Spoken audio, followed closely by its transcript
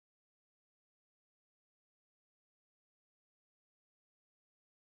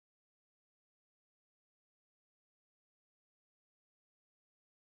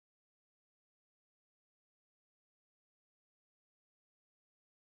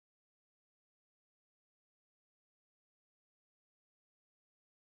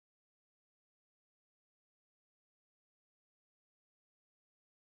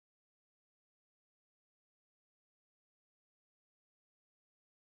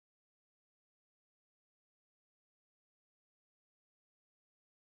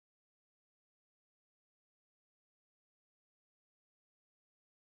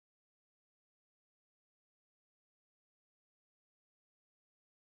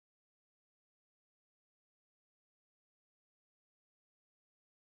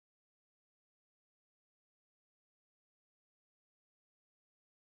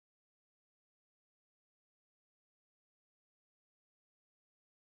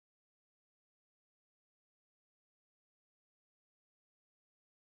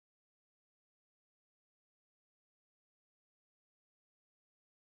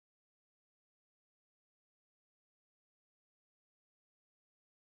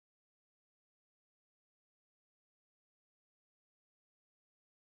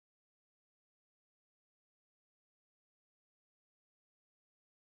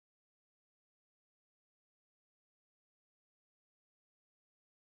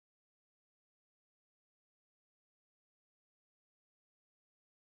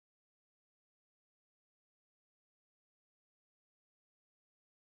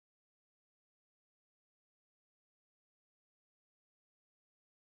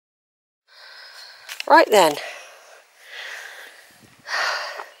Right then,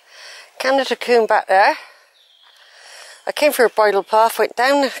 Canada coombe back there. I came through a bridle path, went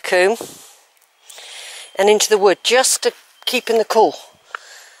down the coombe and into the wood just to keep in the cool.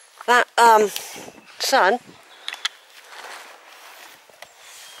 That sun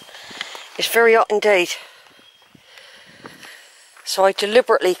is very hot indeed. So I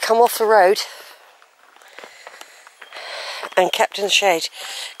deliberately come off the road and kept in the shade.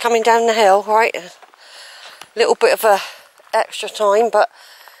 Coming down the hill, right, a little bit of a extra time, but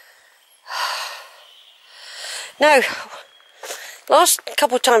no, last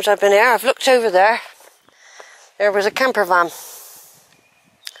couple of times I've been here, I've looked over there, there was a campervan.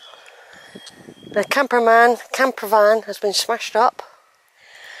 The campervan has been smashed up,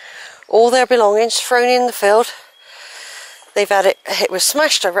 all their belongings thrown in the field. They've had it was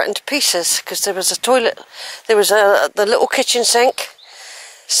smashed, I reckon, to pieces, because there was a toilet, there was the little kitchen sink,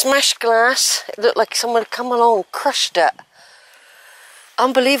 smashed glass. It looked like someone had come along and crushed it.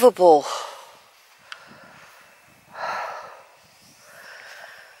 Unbelievable.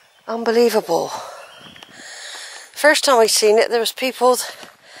 Unbelievable. First time I seen it, there was people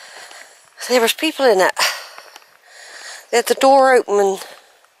in it. They had the door open, and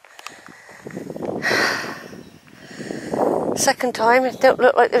second time it don't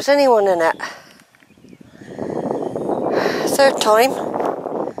look like there was anyone in it. Third time,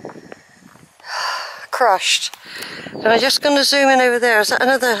 crushed. So I'm just going to zoom in over there. Is that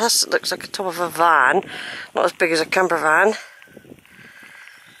another? That looks like the top of a van, not as big as a camper van.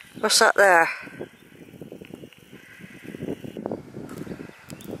 What's that there?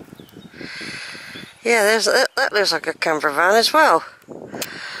 Yeah, that looks like a camper van as well.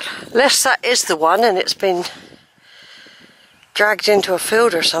 Unless that is the one and it's been dragged into a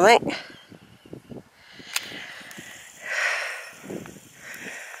field or something.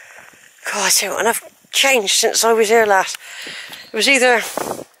 God, I tell you what, I've changed since I was here last. It was either a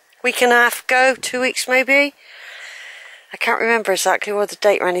week and a half ago, 2 weeks maybe. I can't remember exactly what the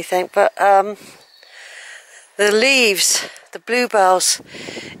date or anything, but the leaves, the bluebells,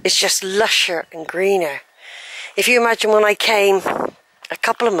 is just lusher and greener. If you imagine when I came a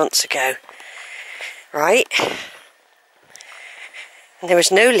couple of months ago, right, and there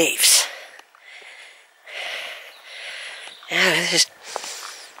was no leaves. Yeah,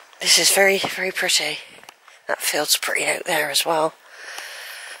 this is very, very pretty. That field's pretty out there as well.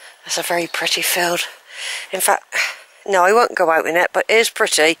 That's a very pretty field. In fact, no, I won't go out in it, but it is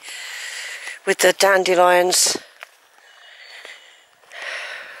pretty with the dandelions.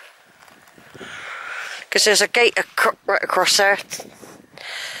 Because there's a gate right across there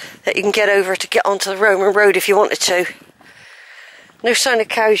that you can get over to get onto the Roman road if you wanted to. No sign of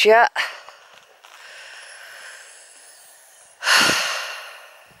cows yet.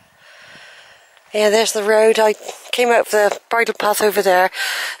 Yeah, there's the road. I came out of the bridle path over there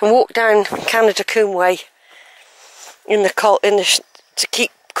and walked down Canada Coombe Way to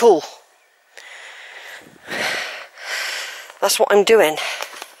keep cool. That's what I'm doing.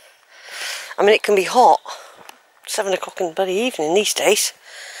 I mean, it can be hot. 7 o'clock in the bloody evening these days.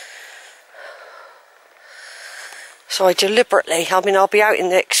 So I deliberately, I mean, I'll be out in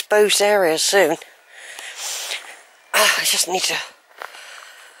the exposed areas soon. I just need to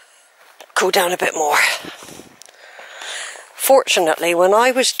cool down a bit more. Fortunately, when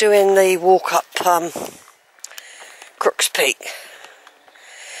I was doing the walk up Crook Peak,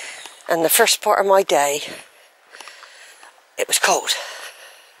 and the first part of my day, it was cold.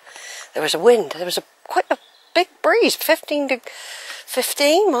 There was a wind. There was quite a big breeze, 15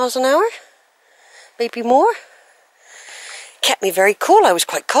 miles an hour, maybe more. Kept me very cool. I was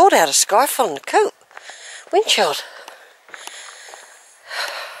quite cold. I had a scarf on and a coat. Wind chilled.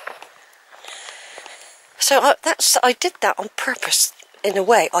 So I did that on purpose, in a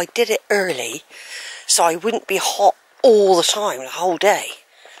way. I did it early, so I wouldn't be hot all the time, the whole day.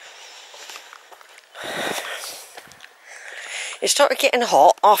 It started getting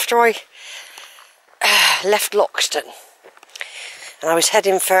hot after I left Loxton, and I was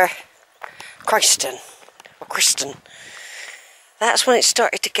heading for Christon. That's when it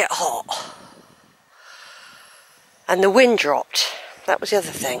started to get hot, and the wind dropped. That was the other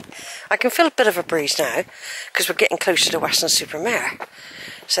thing. I can feel a bit of a breeze now, because we're getting closer to Weston-super-Mare,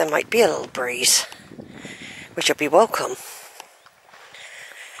 so there might be a little breeze, which will be welcome.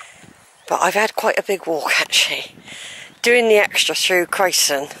 But I've had quite a big walk, actually. Doing the extra through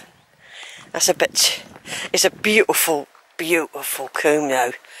Christon, it's a beautiful, beautiful coombe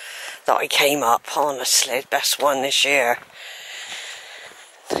now that I came up, honestly, best one this year.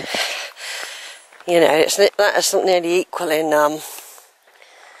 You know, that is nearly equaling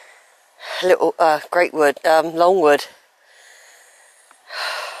little great wood, longwood.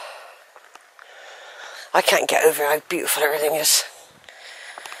 I can't get over how beautiful everything is.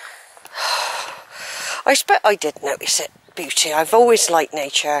 I expect I did notice it, beauty. I've always liked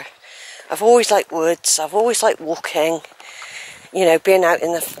nature. I've always liked woods. I've always liked walking. You know, being out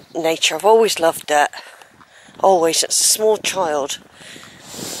in the nature. I've always loved it. Always, since a small child.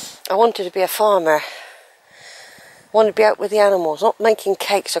 I wanted to be a farmer. I wanted to be out with the animals, not making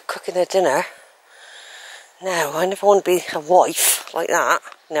cakes or cooking their dinner. No, I never want to be a wife like that.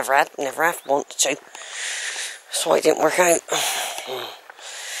 Never have wanted to. That's why it didn't work out.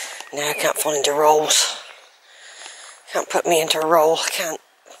 No, I can't fall into roles. Can't put me into a role. Can't.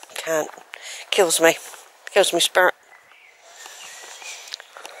 Kills me. Kills me spirit.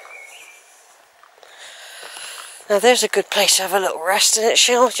 Now there's a good place to have a little rest in it,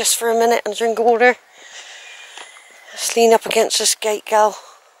 Sheila, just for a minute and drink water. Just lean up against this gate, gal.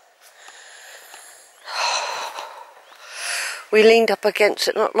 We leaned up against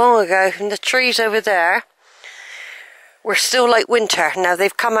it not long ago, and the trees over there were still like winter. Now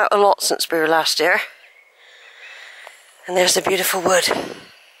they've come out a lot since we were last here. And there's the beautiful wood. The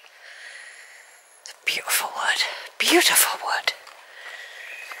beautiful wood. Beautiful wood.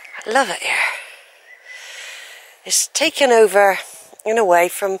 I love it here. It's taken over, in a way,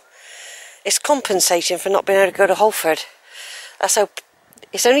 from... It's compensating for not being able to go to Holford. That's how...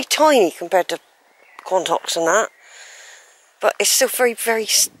 It's only tiny compared to Quantox and that. But it's still very, very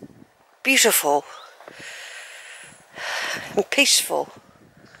beautiful. And peaceful.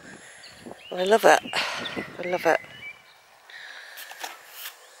 And I love it. I love it.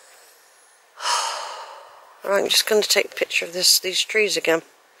 Alright, I'm just going to take a picture of these trees again.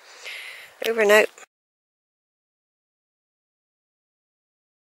 Over and out.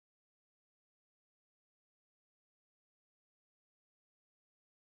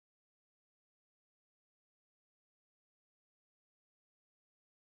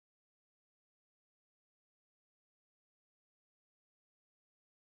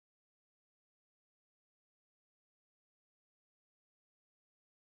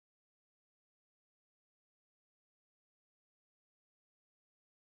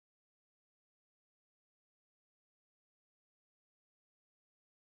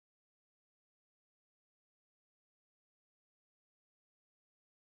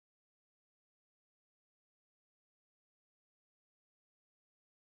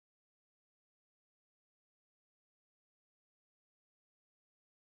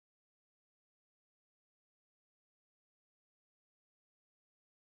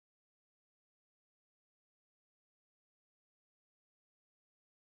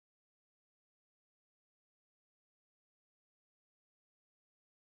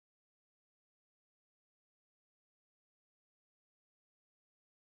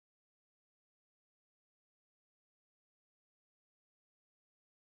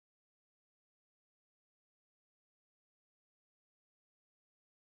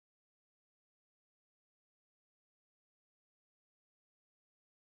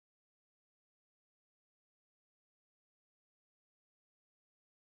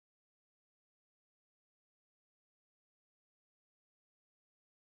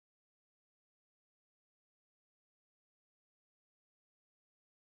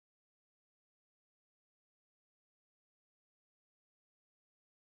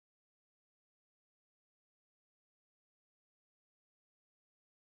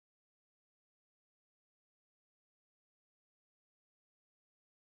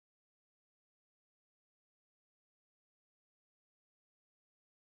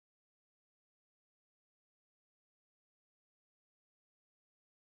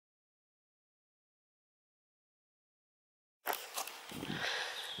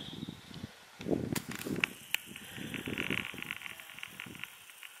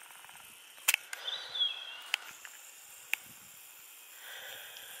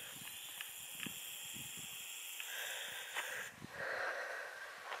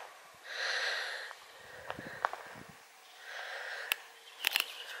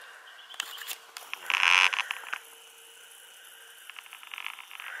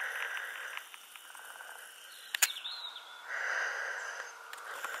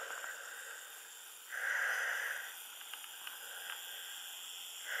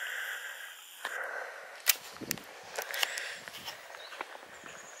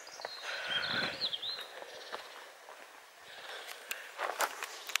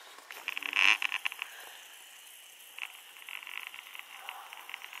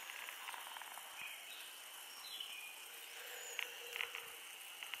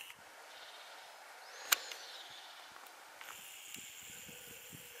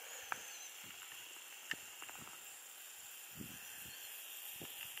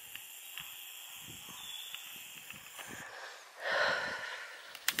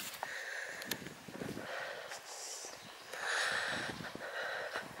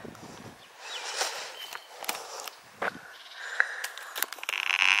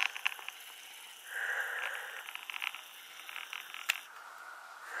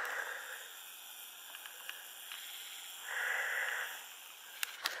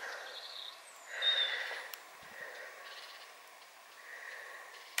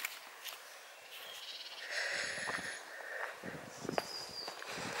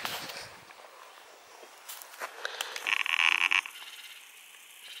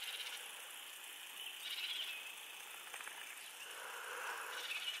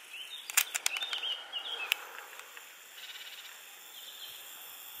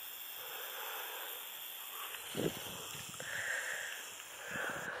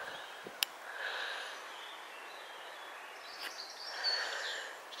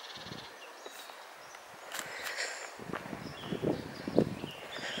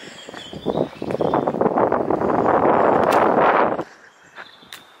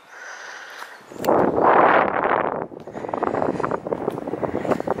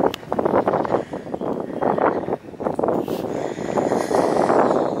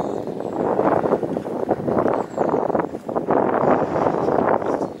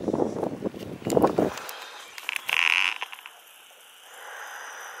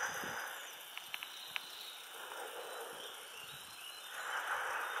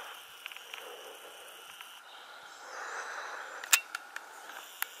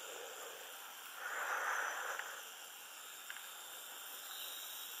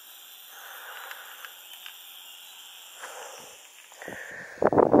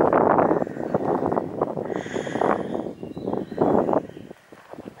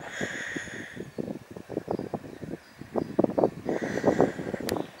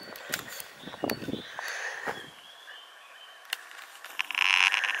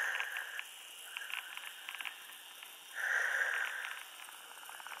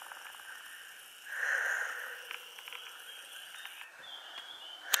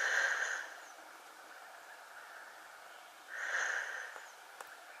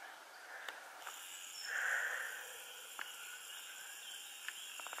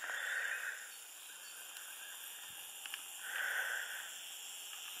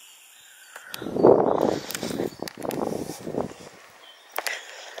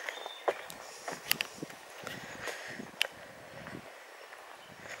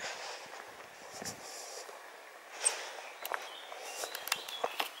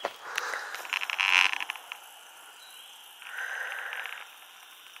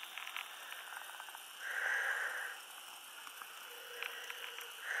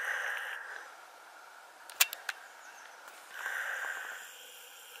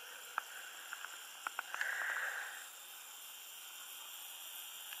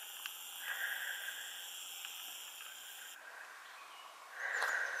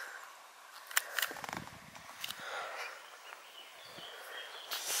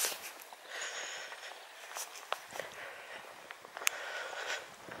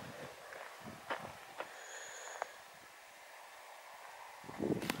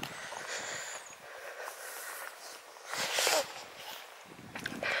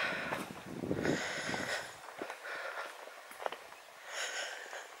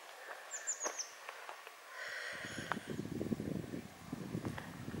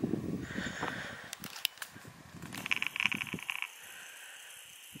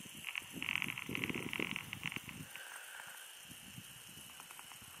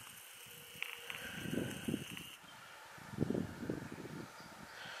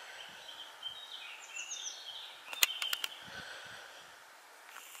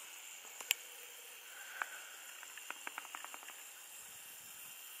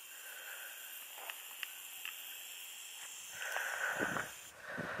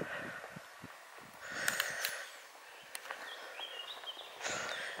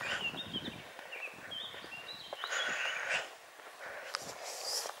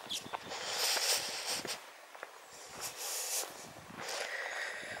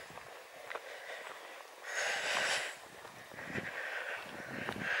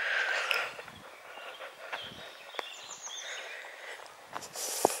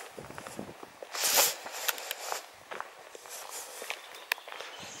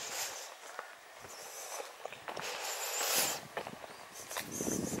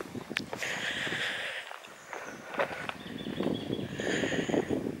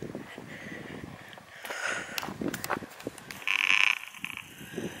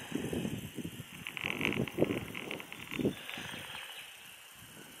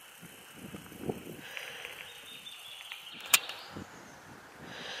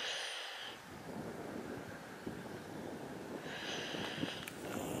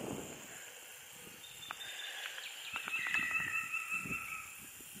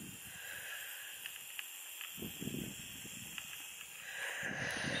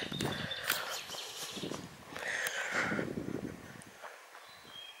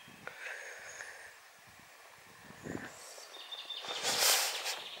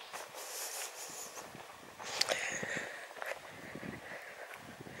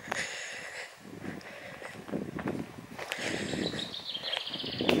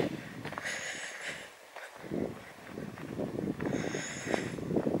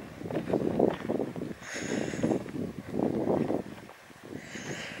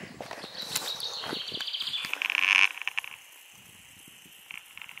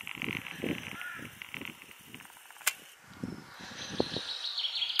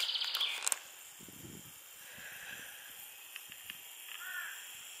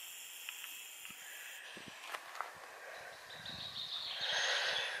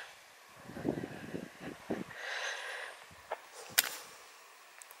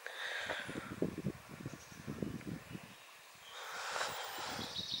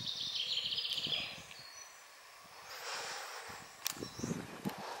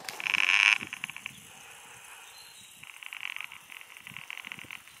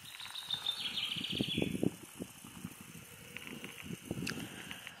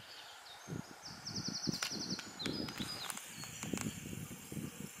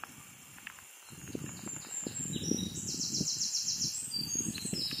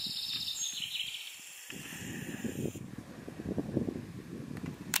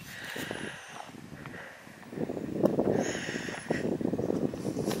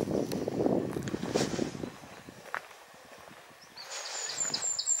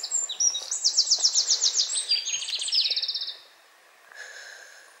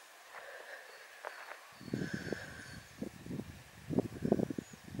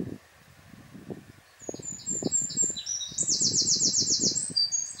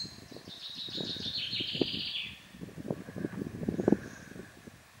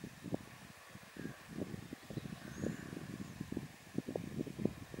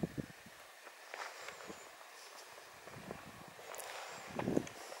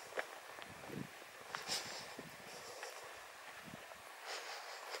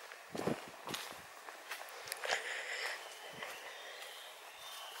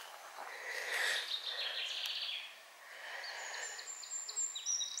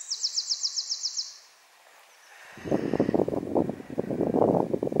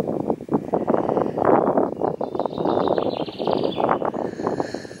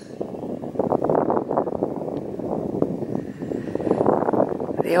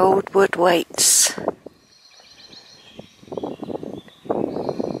 The old wood waits.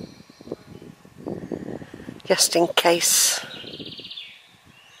 Just in case.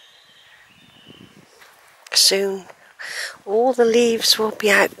 Soon all the leaves will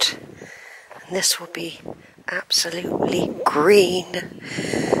be out and this will be absolutely green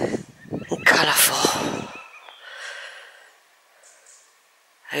and colourful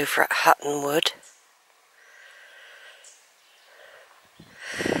over at Hutton Wood.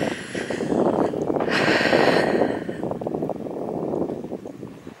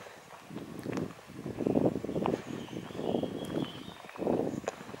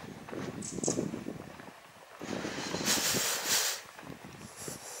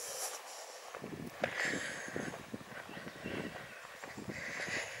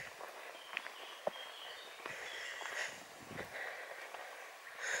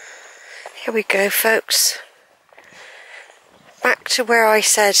 Here we go, folks. Back to where I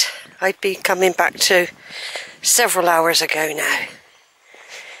said I'd be coming back to several hours ago now.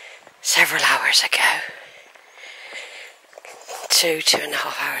 Several hours ago. 2.5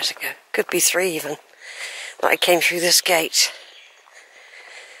 hours ago. Could be 3 even. But I came through this gate.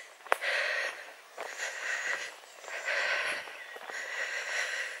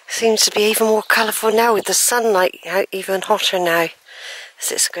 Seems to be even more colourful now with the sunlight out, even hotter now.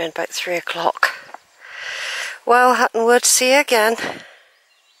 As it's going about 3 o'clock. Well, Hutton Wood, see you again.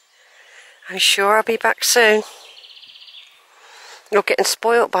 I'm sure I'll be back soon. You're getting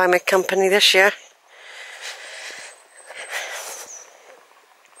spoilt by my company this year.